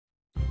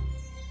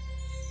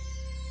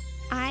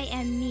I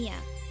am Mia.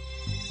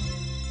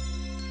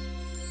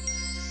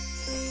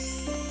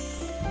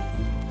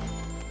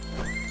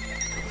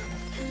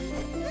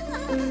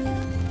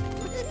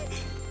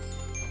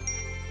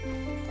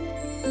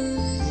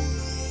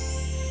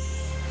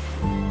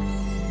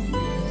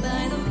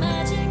 By the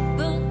magic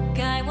book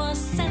I was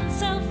sent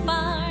so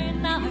far.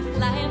 Now I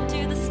fly up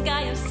to the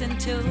sky of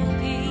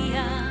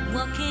Centopia,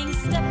 walking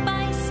step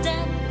by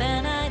step,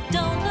 and I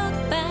don't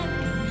look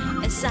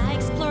back as I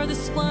explore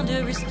this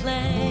wondrous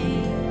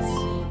place.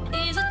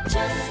 Is it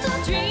just a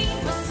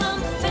dream or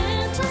some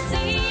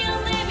fantasy, or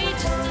maybe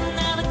just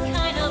another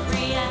kind of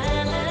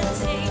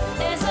reality?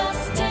 Is I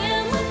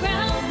stand my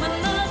ground when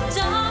the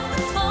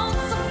darkness falls?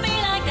 I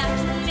feel like I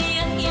can be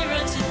a hero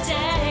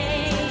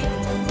today.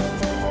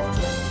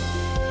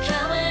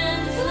 Come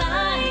and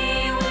fly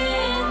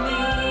with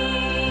me.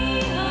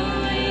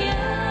 Oh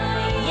yeah,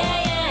 yeah,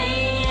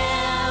 yeah,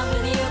 yeah.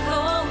 With you,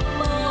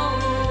 Como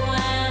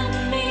and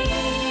me.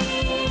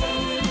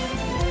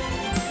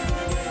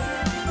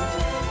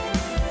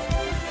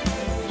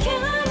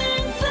 Come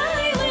and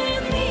fly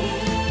with me.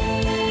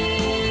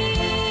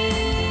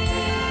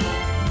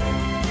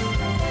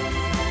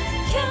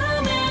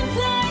 Come and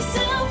fly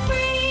so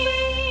free.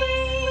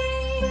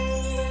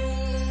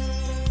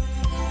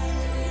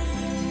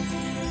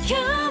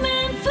 Come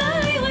and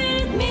fly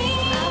with me.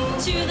 Up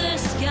to the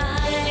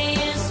sky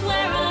is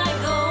where I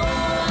go,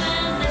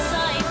 and as I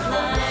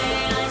fly,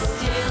 I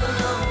still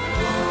don't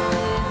know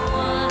if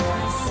what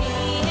I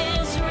see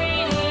is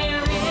really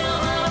real,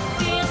 but I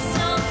feel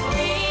so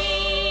free.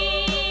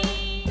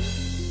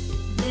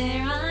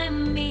 There I'm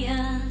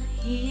Mia,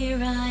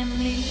 here I'm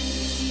me.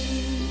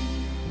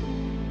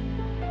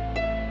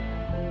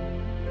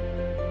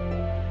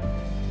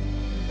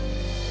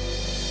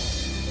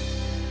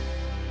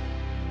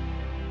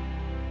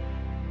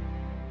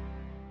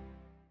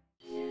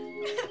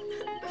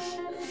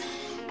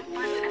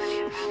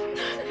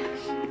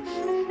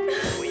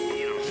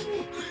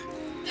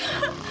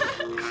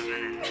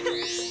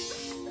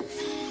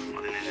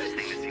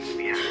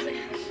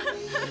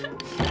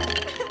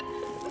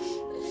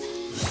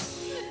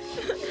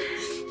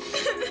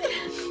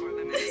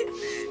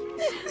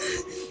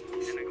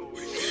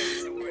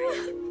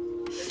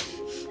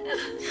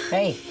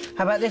 Hey,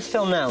 how about this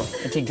film now?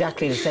 It's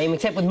exactly the same,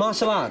 except with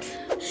martial arts.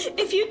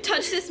 If you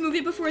touch this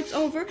movie before it's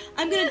over,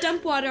 I'm gonna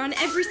dump water on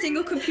every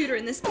single computer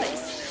in this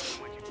place.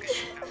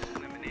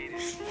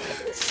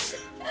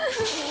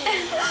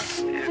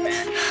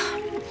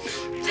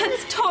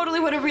 That's totally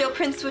what a real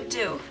prince would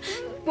do.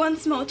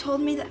 Once Mo told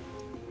me that...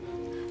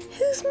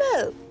 Who's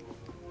Mo?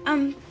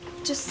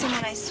 Just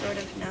someone I sort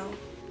of know.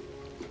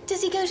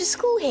 Does he go to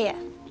school here?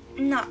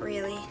 Not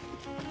really.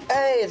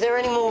 Hey, is there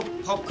any more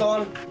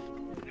popcorn?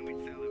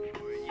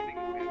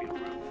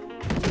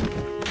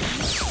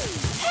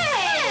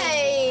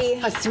 Hey!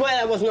 I swear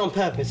that wasn't on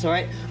purpose, all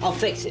right? I'll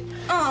fix it.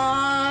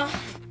 Aww.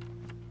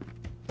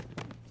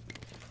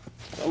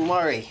 Don't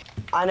worry.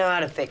 I know how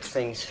to fix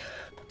things.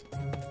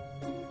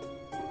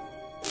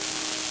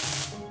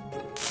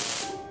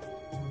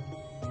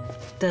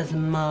 Does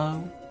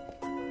Mo?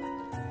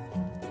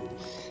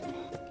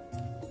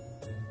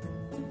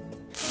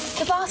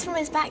 The bathroom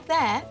is back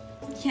there.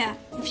 Yeah,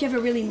 if you have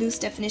a really loose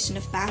definition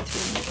of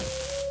bathroom.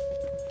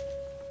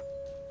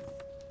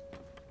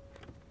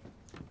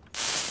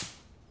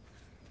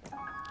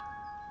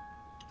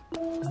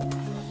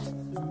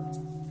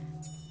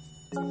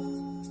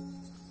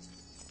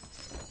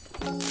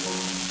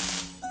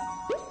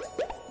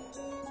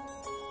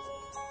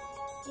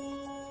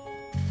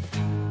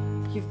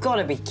 You've got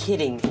to be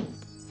kidding me.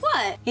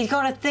 What? He's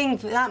got a thing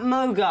for that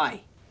Mo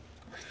guy.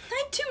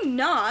 I do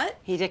not.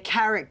 He's a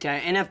character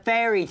in a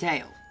fairy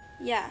tale.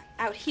 Yeah,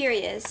 out here he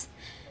is.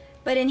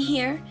 But in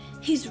here,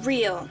 he's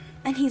real.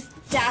 And he's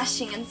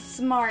dashing and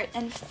smart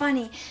and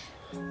funny.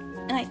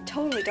 And I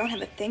totally don't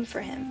have a thing for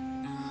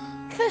him.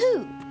 For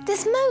who?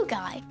 This Mo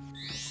guy?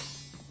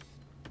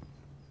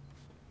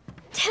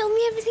 Tell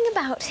me everything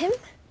about him.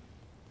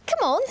 Come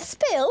on,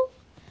 spill.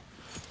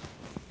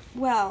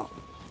 Well,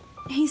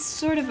 he's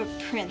sort of a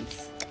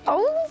prince.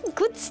 Oh,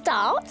 good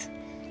start.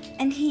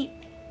 And he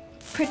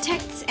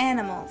protects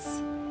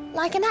animals.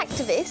 Like an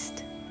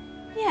activist?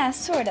 Yeah,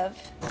 sort of.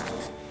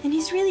 And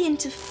he's really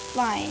into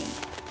flying.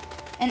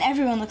 And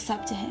everyone looks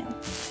up to him.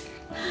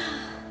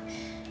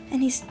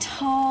 And he's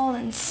tall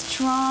and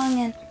strong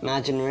and...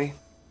 Imaginary.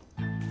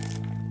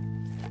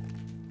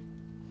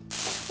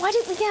 Why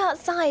don't we go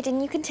outside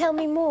and you can tell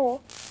me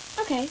more?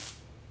 Okay.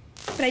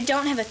 But I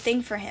don't have a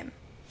thing for him.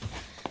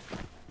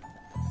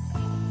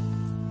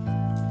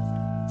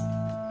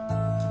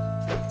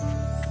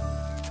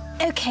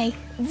 Okay,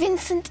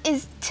 Vincent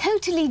is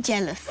totally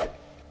jealous.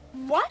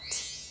 What?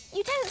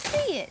 You don't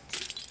see it.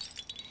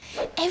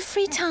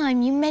 Every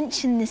time you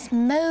mention this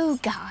Mo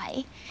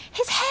guy,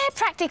 his hair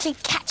practically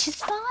catches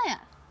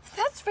fire.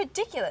 That's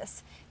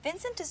ridiculous.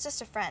 Vincent is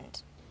just a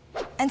friend.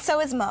 And so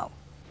is Mo.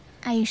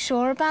 Are you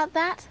sure about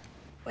that?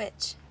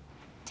 Which?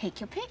 Take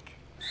your pick.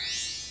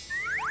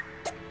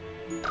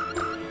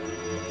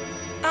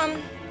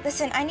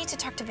 Listen, I need to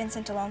talk to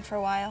Vincent alone for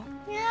a while.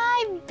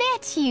 I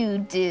bet you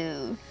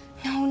do.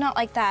 No, not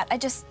like that.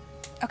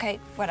 Okay,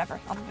 whatever.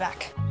 I'll be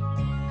back.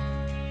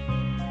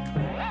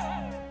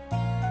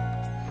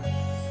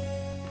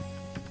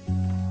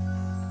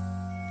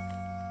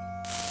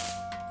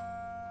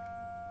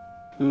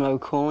 Mo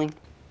calling?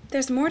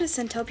 There's more to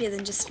Centopia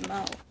than just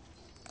Mo.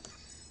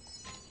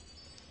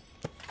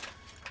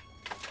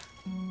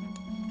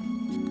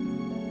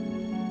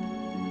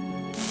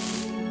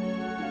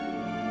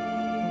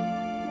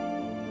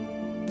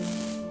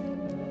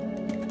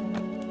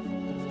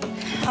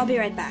 I'll be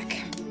right back.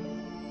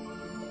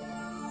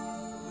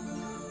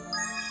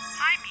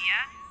 Hi, Mia.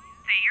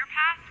 Say your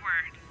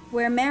password.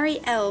 Where merry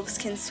elves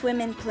can swim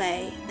and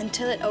play,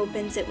 until it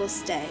opens, it will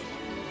stay.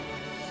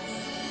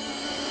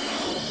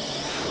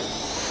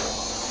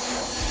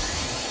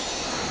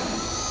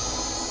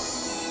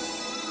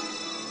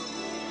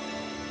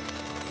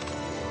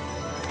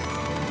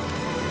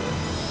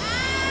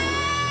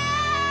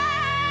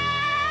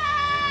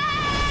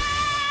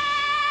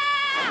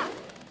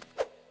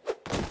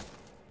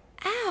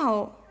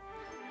 Ow.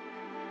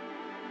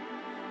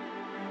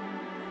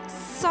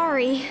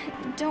 Sorry,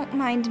 don't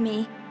mind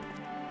me.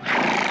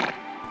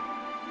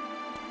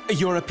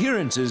 Your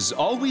appearance is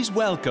always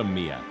welcome,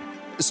 Mia.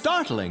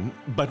 Startling,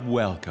 but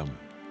welcome.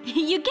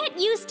 You get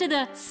used to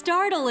the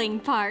startling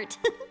part.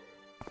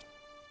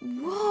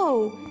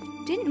 Whoa,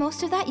 didn't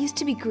most of that used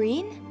to be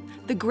green?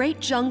 The great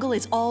jungle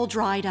is all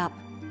dried up.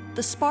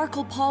 The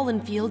sparkle pollen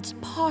fields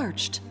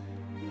parched.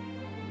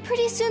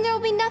 Pretty soon there will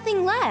be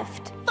nothing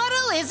left.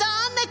 Fuddle is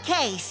on the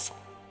case.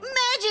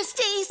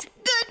 Majesties,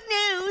 good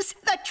news.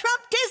 The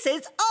Trumptus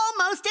is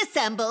almost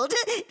assembled.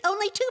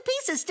 Only 2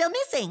 pieces still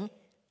missing.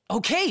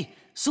 Okay,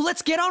 so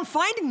let's get on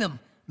finding them.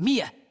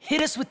 Mia,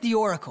 hit us with the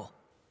oracle.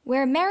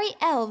 Where merry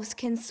elves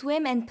can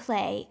swim and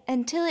play,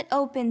 until it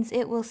opens,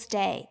 it will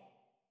stay.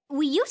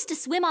 We used to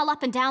swim all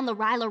up and down the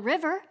Ryla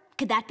River.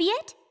 Could that be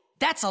it?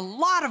 That's a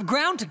lot of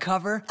ground to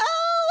cover.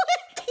 Oh,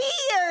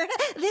 here.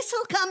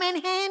 This'll come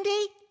in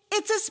handy.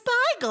 It's a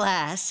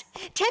spyglass.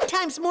 10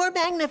 times more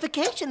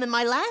magnification than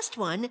my last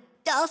one.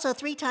 Also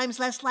 3 times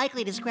less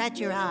likely to scratch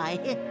your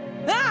eye.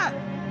 Ah!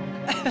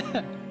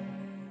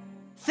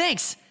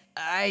 Thanks,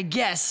 I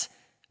guess.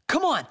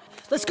 Come on,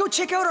 let's go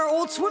check out our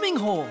old swimming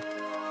hole.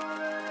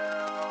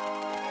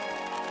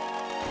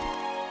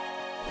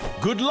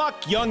 Good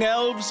luck, young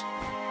elves.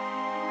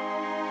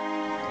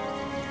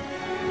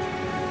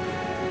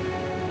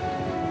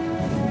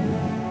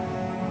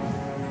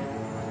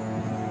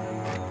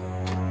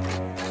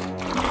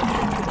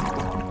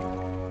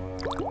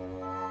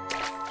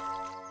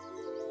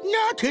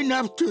 Not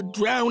enough to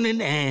drown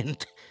an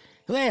ant.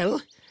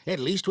 Well, at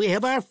least we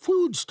have our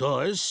food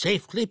stores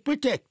safely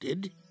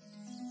protected.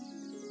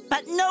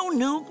 But no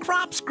new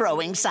crops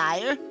growing,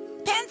 sire.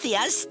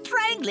 Panthea's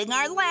strangling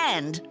our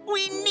land.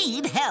 We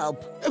need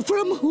help.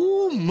 From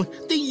whom?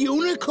 The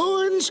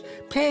unicorns?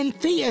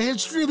 Panthea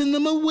has driven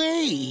them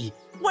away.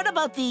 What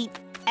about the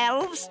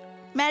elves,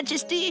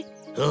 Majesty?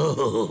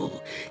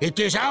 Oh, it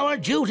is our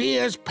duty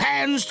as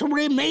Pans to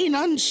remain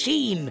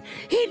unseen,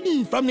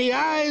 hidden from the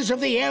eyes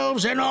of the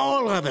elves and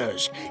all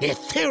others,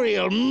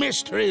 ethereal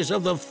mysteries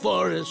of the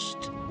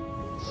forest.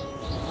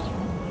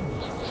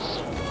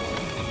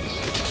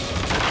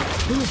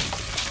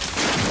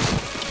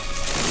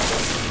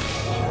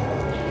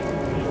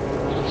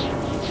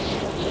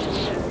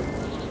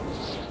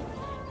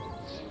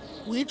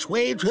 Which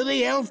way to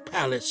the Elf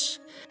Palace?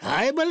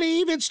 I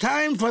believe it's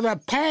time for the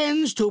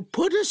Pans to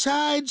put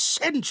aside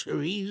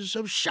centuries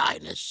of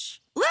shyness.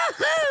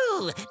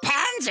 Woohoo!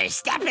 Pans are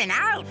stepping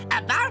out.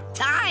 About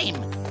time.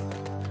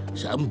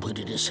 Some put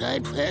it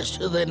aside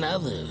faster than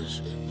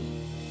others.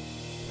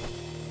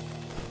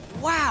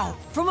 Wow,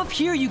 from up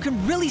here you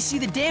can really see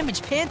the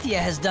damage Panthea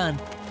has done.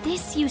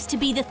 This used to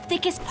be the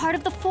thickest part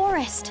of the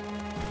forest.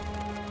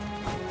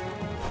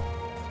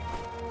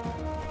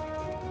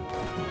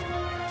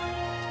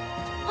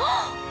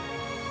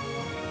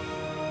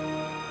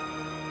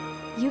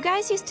 You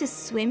guys used to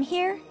swim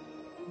here?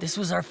 This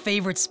was our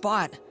favorite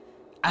spot.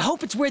 I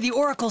hope it's where the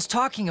oracle's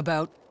talking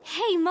about.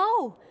 Hey,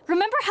 Mo,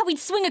 remember how we'd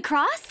swing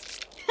across?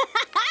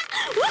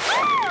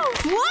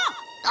 Woohoo! Whoa!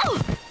 Oh!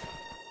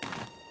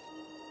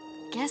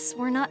 Guess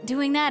we're not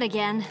doing that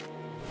again.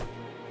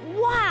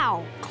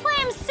 Wow!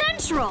 Clam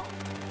Central!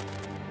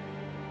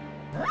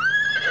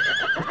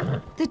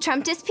 The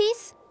Trumptus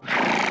piece?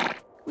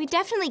 We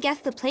definitely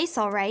guessed the place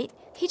all right.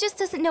 He just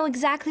doesn't know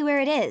exactly where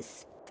it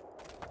is.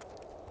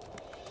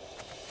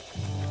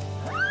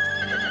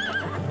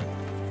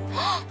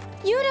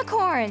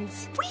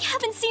 Unicorns! We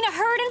haven't seen a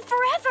herd in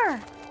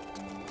forever!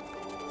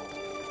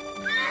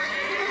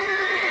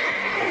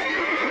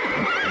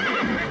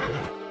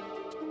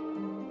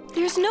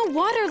 There's no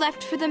water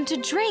left for them to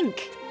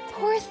drink.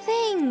 Poor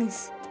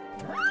things.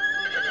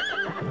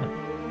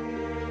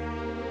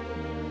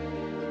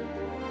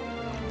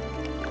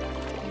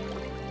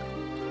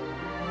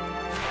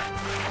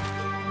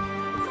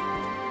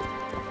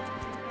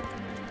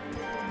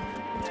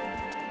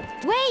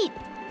 Wait!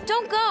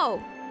 Don't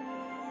go!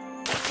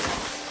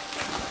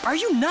 Are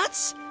you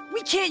nuts?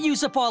 We can't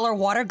use up all our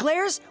water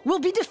glares. We'll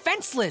be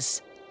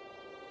defenseless.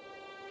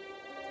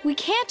 We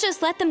can't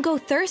just let them go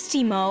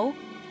thirsty, Mo.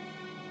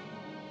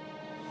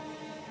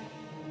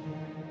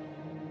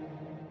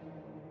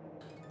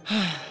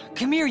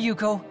 Come here,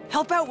 Yuko.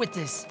 Help out with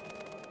this.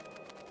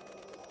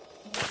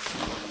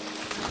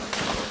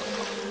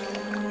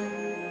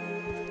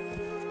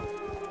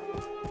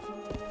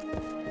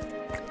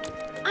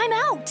 I'm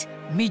out!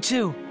 Me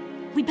too.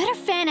 We better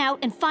fan out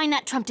and find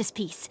that Trumptus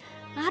piece.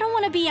 I don't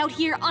want to be out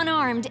here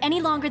unarmed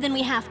any longer than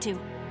we have to.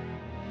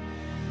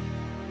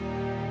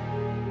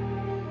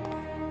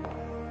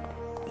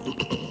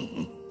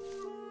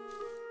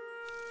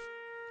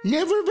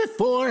 Never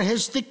before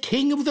has the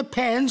King of the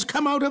Pans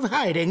come out of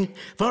hiding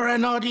for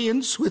an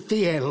audience with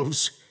the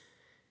elves.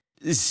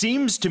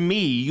 Seems to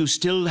me you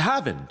still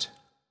haven't.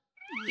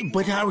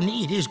 But our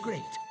need is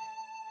great.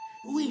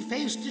 We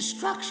face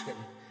destruction.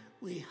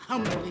 We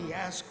humbly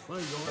ask for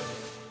your...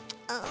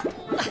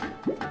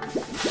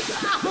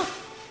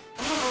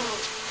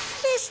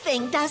 This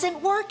thing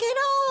doesn't work at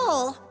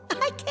all.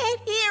 I can't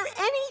hear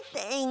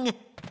anything.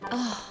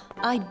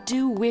 I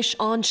do wish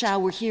Ansha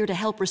were here to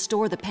help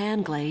restore the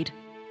Panglade.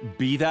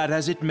 Be that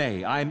as it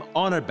may, I'm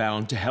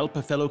honor-bound to help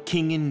a fellow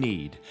king in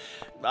need.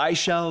 I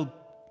shall...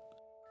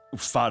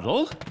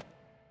 Fuddle?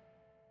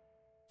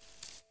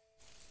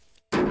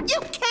 You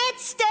can't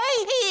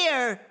stay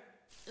here!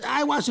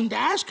 I wasn't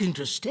asking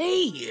to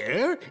stay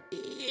here,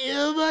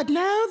 but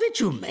now that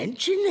you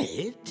mention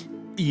it...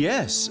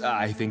 Yes,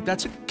 I think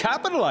that's a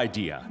capital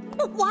idea.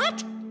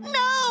 What?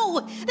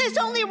 No! There's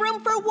only room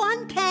for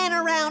one pan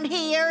around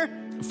here.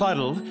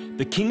 Fuddle,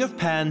 the King of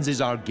Pans is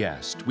our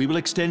guest. We will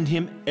extend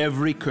him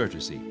every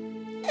courtesy.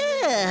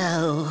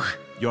 Oh.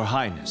 Your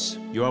Highness,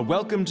 you are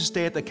welcome to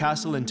stay at the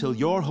castle until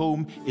your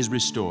home is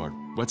restored.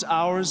 What's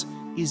ours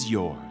is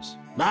yours.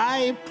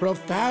 My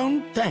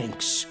profound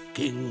thanks,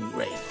 King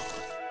Ray.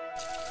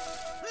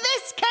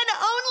 This can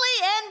only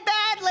end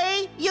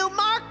badly. You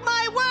mark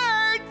my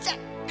words.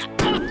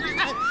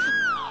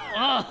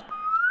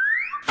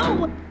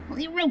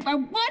 Only room for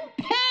one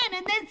pan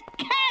in this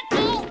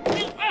castle.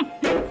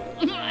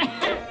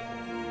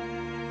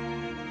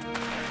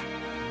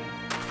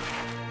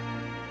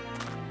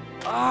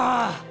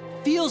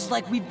 Feels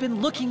like we've been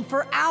looking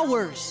for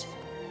hours.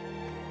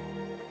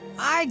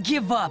 I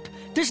give up.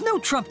 There's no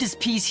Trumptus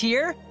piece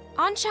here.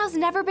 Ansha's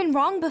never been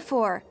wrong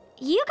before.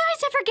 You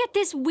guys ever get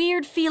this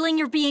weird feeling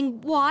you're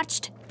being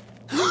watched?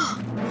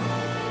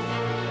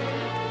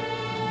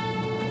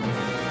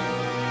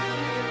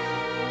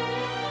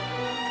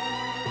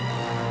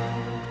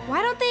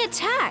 Why don't they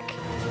attack?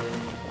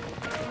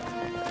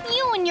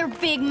 You and your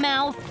big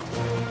mouth.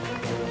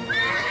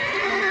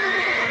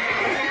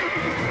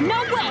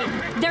 No way!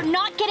 They're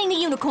not getting the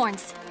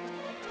unicorns.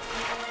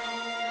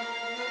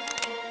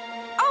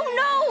 Oh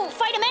no!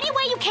 Fight them any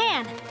way you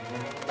can!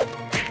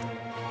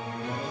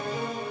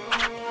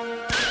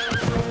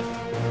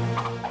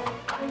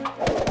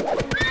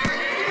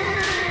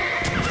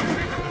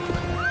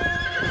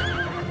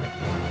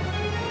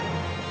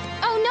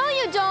 Oh no,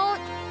 you don't!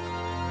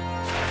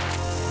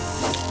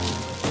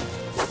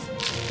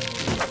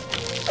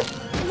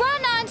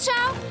 Run,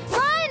 Ansha!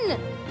 Run!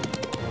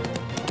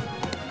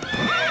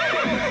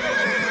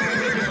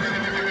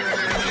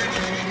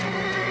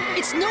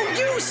 It's no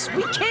use!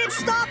 We can't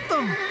stop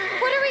them!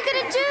 What are we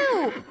gonna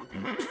do?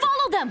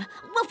 Follow them!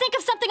 We'll think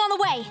of something on the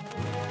way!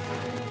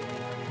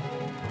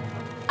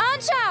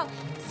 Ansha!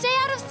 Stay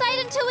out of sight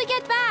until we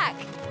get back!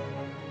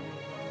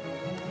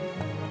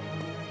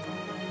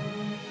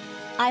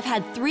 I've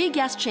had 3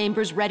 guest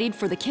chambers readied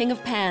for the King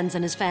of Pans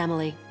and his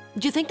family.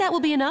 Do you think that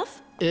will be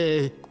enough?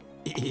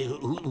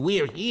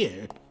 We're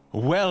here.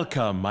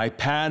 Welcome, my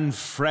pan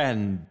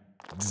friends.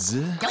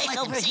 Don't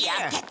over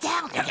here. Get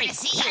down. They're gonna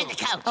see you.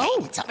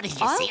 Oh, somebody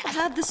I'll see us.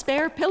 have the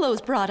spare pillows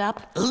brought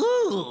up.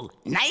 Ooh,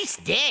 nice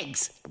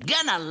digs.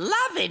 Gonna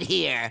love it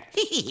here.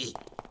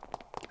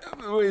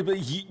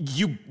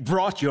 You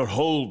brought your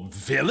whole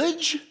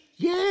village?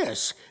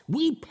 Yes,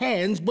 we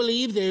Pans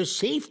believe there's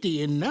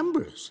safety in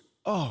numbers.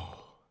 Oh.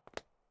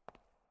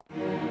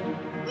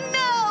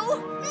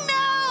 No!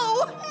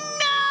 No!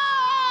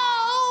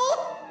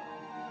 No!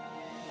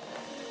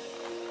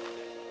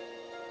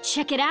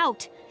 Check it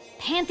out.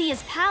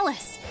 Panthea's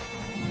palace.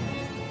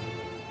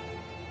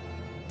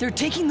 They're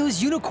taking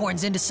those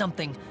unicorns into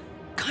something.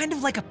 Kind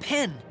of like a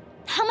pen.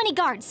 How many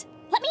guards?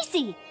 Let me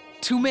see.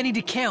 Too many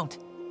to count.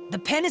 The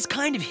pen is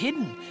kind of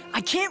hidden. I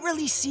can't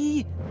really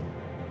see...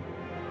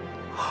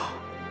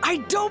 I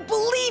don't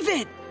believe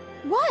it!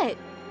 What?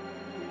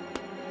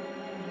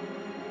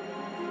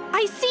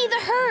 I see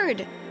the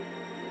herd!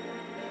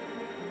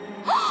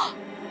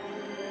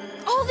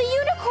 All the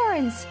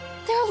unicorns!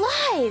 They're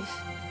alive!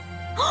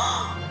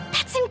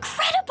 That's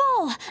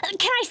incredible!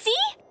 Can I see?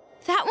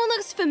 That one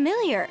looks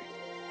familiar.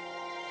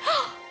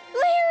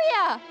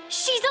 Lyria!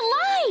 She's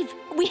alive!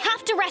 We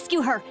have to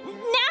rescue her,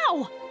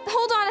 now!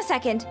 Hold on a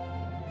second.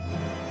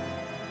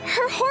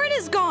 Her horn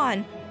is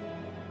gone.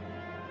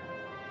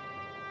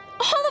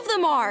 All of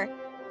them are.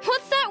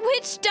 What's that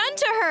witch done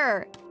to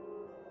her?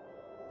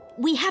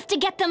 We have to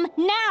get them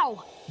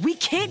now! We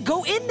can't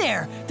go in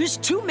there! There's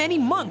too many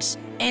monks,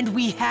 and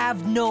we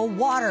have no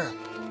water.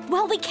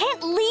 Well, we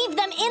can't leave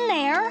them in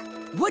there!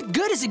 What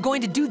good is it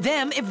going to do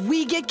them if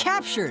we get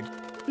captured?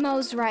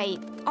 Mo's right.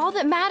 All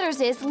that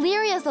matters is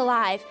Lyria's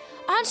alive.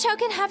 Anshao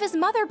can have his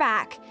mother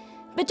back.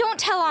 But don't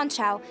tell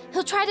Anshao.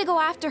 He'll try to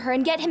go after her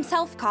and get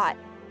himself caught.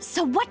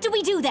 So what do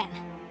we do then?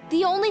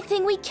 The only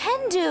thing we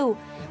can do.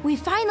 We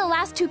find the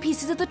last 2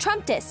 pieces of the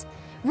Trumptus,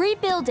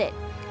 rebuild it,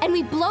 and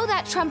we blow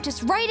that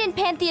Trumptus right in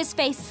Panthea's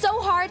face so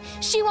hard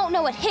she won't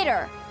know it hit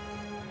her.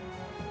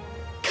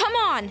 Come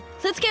on,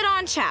 let's get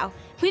on, Anshao.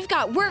 We've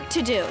got work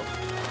to do.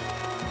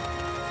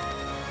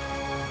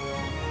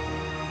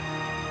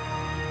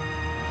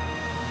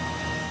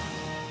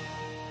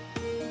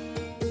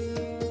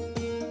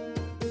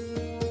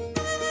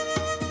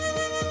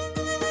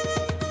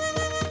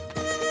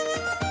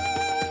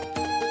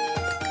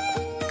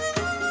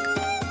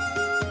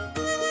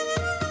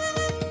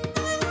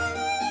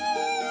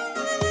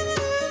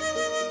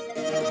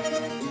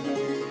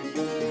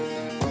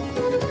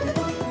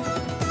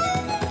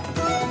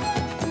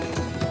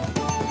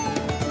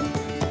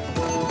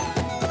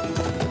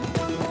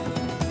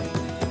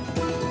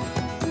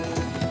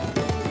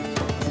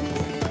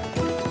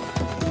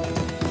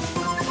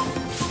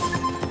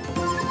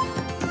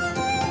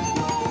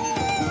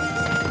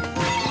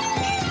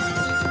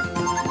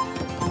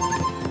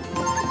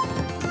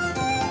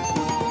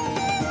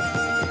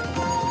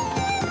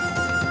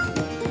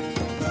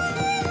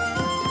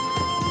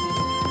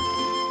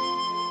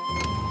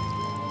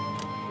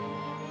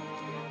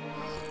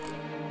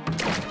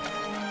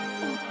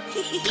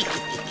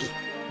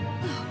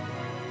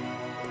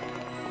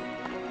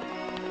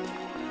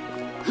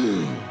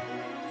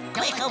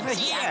 Quick, over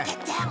here!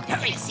 Get down!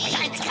 Hurry,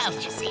 behind the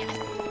couch! You see us?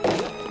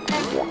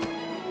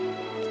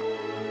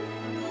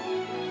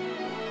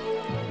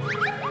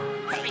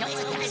 Hurry,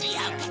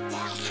 get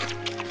down!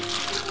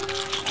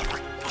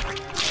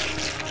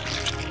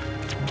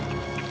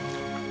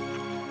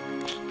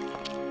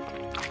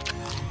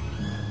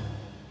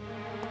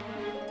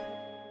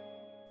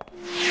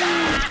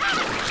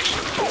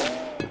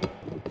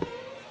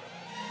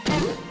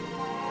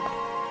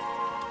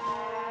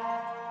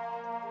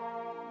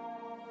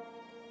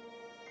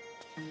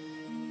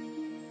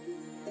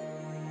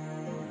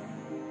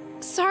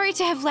 Sorry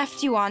to have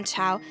left you,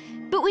 Anshao,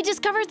 but we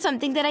discovered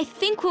something that I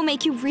think will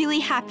make you really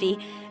happy.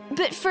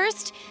 But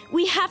first,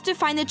 we have to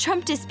find the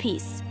Trumptus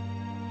piece.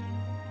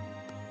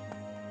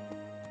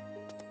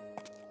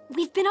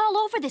 We've been all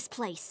over this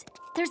place.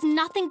 There's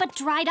nothing but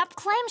dried up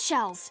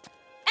clamshells.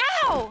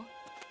 Ow!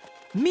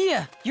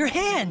 Mia, your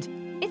hand!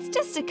 It's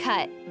just a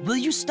cut. Will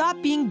you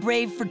stop being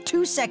brave for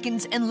 2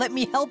 seconds and let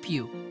me help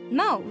you?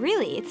 Mo,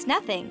 really, it's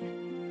nothing.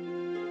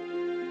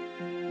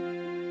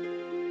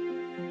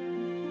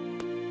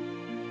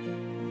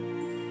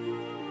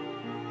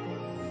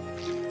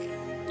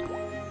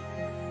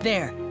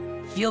 There.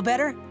 Feel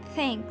better?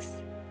 Thanks.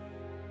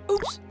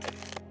 Oops.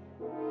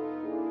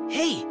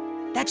 Hey,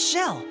 that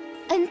shell.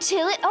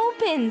 Until it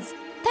opens.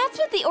 That's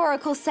what the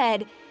oracle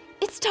said.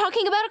 It's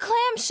talking about a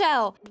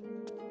clamshell.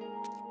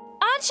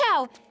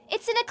 Anshao,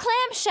 it's in a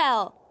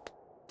clamshell.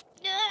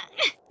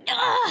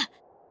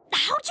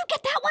 How'd you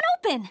get that one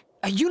open?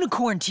 A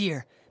unicorn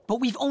tear, but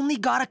we've only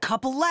got a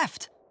couple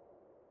left.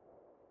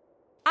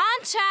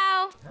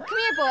 Anshao, come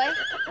here, boy.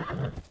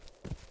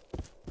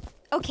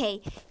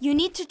 Okay, you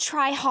need to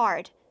try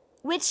hard.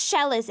 Which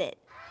shell is it?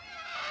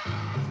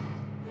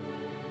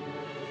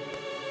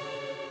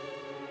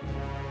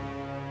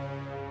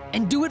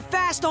 And do it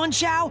fast,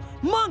 Anshao!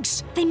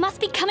 Monks! They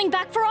must be coming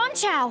back for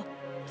Anshao.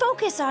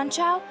 Focus,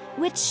 Anshao.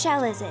 Which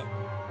shell is it?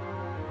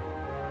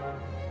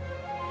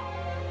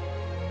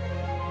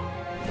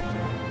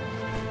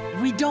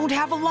 We don't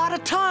have a lot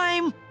of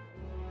time!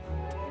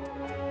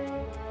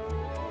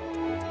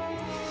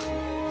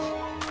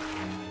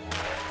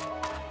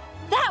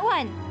 That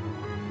one!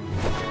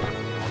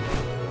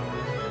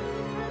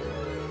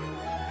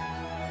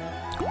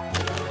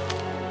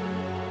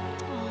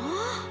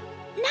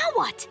 Now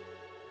what?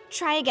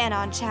 Try again,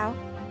 Anshao.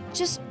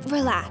 Just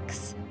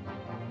relax.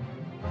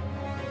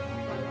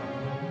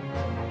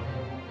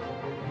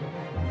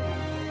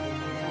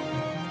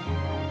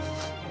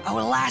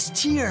 Our last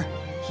tear.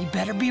 He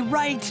better be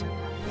right.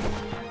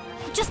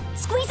 Just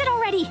squeeze it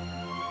already.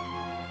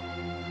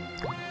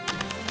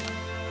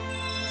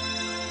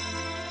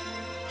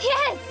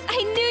 Yes!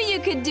 I knew you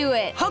could do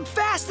it! Hug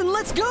fast and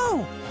let's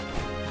go!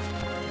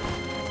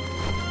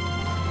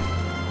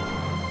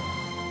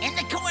 In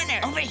the corner!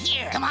 Over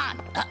here! Come on!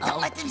 Don't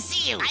let them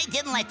see you! I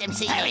didn't let them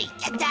see you! Hurry!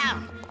 Get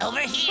down!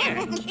 Over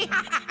here!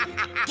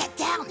 Get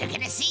down! They're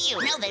gonna see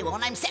you! No, they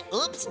won't. I'm set.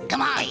 Oops!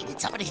 Come on! Wait, did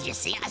somebody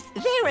just see us?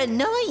 They're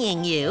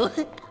annoying you,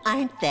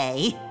 aren't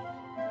they?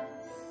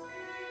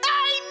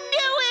 I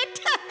knew it!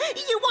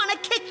 You want to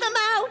kick them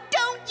out,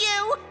 don't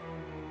you?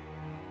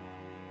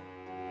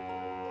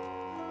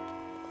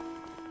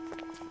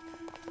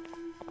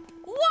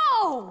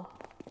 Whoa!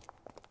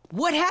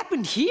 What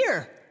happened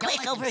here?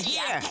 Quick, over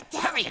here!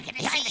 Hurry!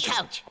 Behind the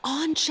couch!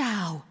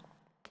 Anshao.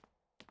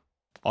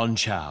 On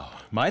Chow,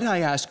 might I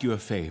ask you a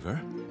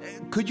favor?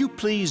 Could you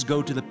please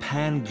go to the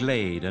Pan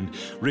Glade and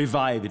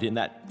revive it in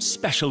that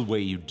special way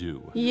you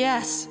do?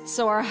 Yes,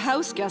 so our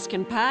house guests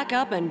can pack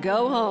up and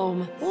go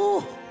home.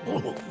 Oh.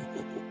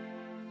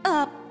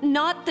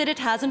 Not that it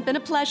hasn't been a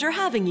pleasure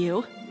having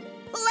you.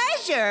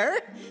 Pleasure?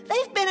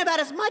 They've been about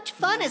as much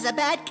fun as a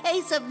bad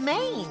case of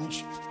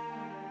mange.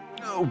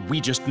 Oh,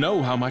 we just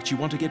know how much you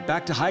want to get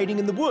back to hiding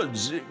in the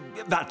woods,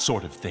 that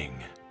sort of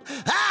thing.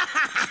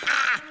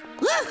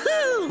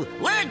 Woohoo!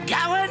 We're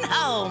going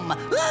home!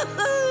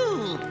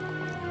 Woohoo!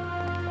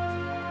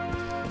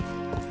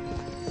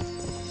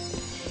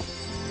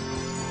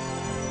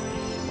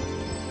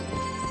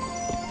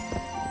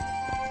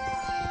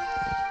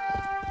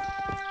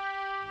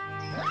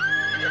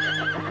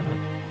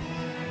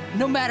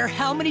 No matter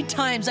how many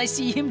times I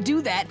see him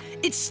do that,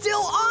 it's still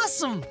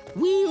awesome!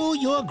 We owe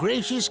your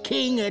gracious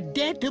king a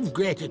debt of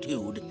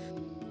gratitude.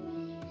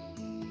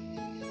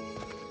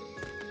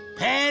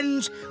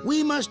 Pans,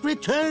 we must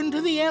return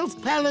to the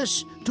Elf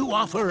Palace to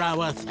offer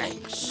our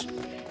thanks.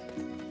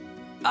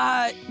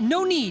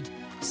 No need.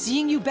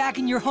 Seeing you back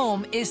in your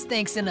home is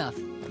thanks enough.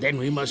 Then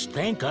we must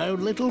thank our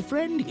little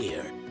friend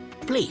here.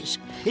 Please,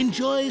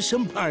 enjoy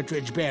some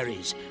partridge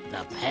berries,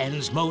 the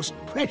Pan's most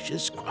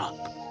precious crop.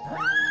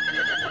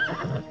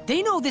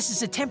 They know this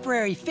is a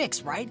temporary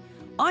fix, right?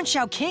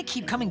 Anshao can't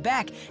keep coming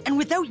back, and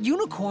without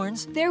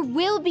unicorns... There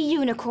will be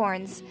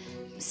unicorns.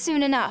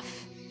 Soon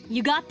enough.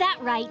 You got that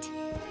right.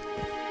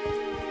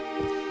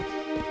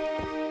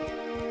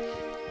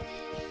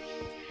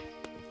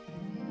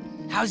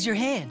 How's your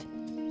hand?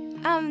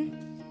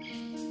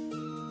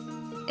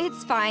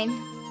 It's fine.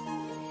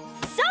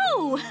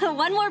 So,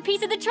 one more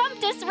piece of the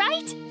Trumptus,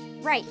 right?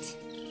 Right.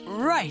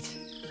 Right.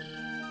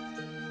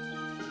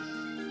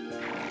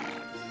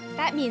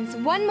 That means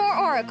one more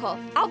oracle.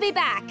 I'll be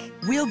back.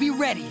 We'll be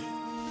ready.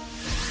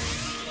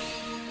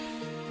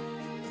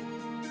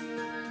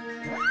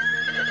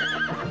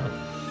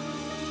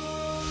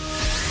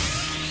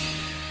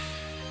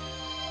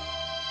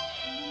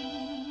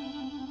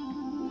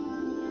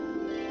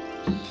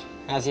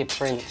 How's your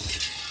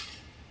prince?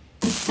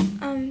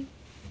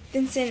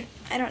 Vincent,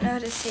 I don't know how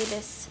to say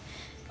this.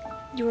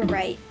 You were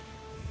right.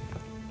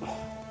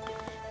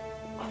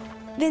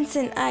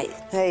 Vincent,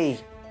 Hey,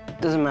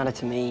 doesn't matter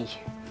to me.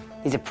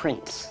 He's a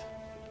prince.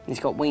 He's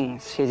got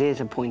wings. His ears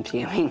are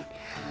pointy. I mean,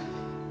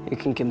 who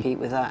can compete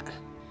with that?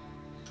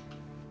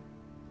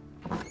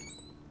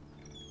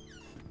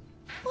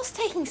 What's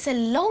taking so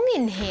long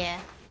in here?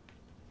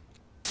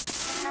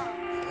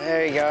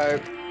 There you go.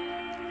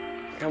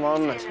 Come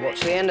on, let's watch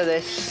the end of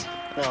this.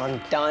 No,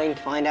 I'm dying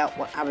to find out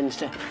what happens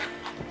to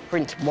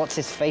Prince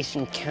What's-His-Face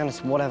and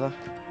Canis whatever.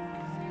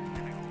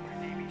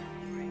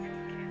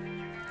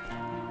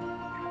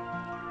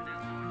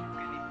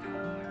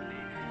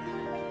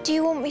 Do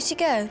you want me to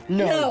go?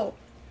 No.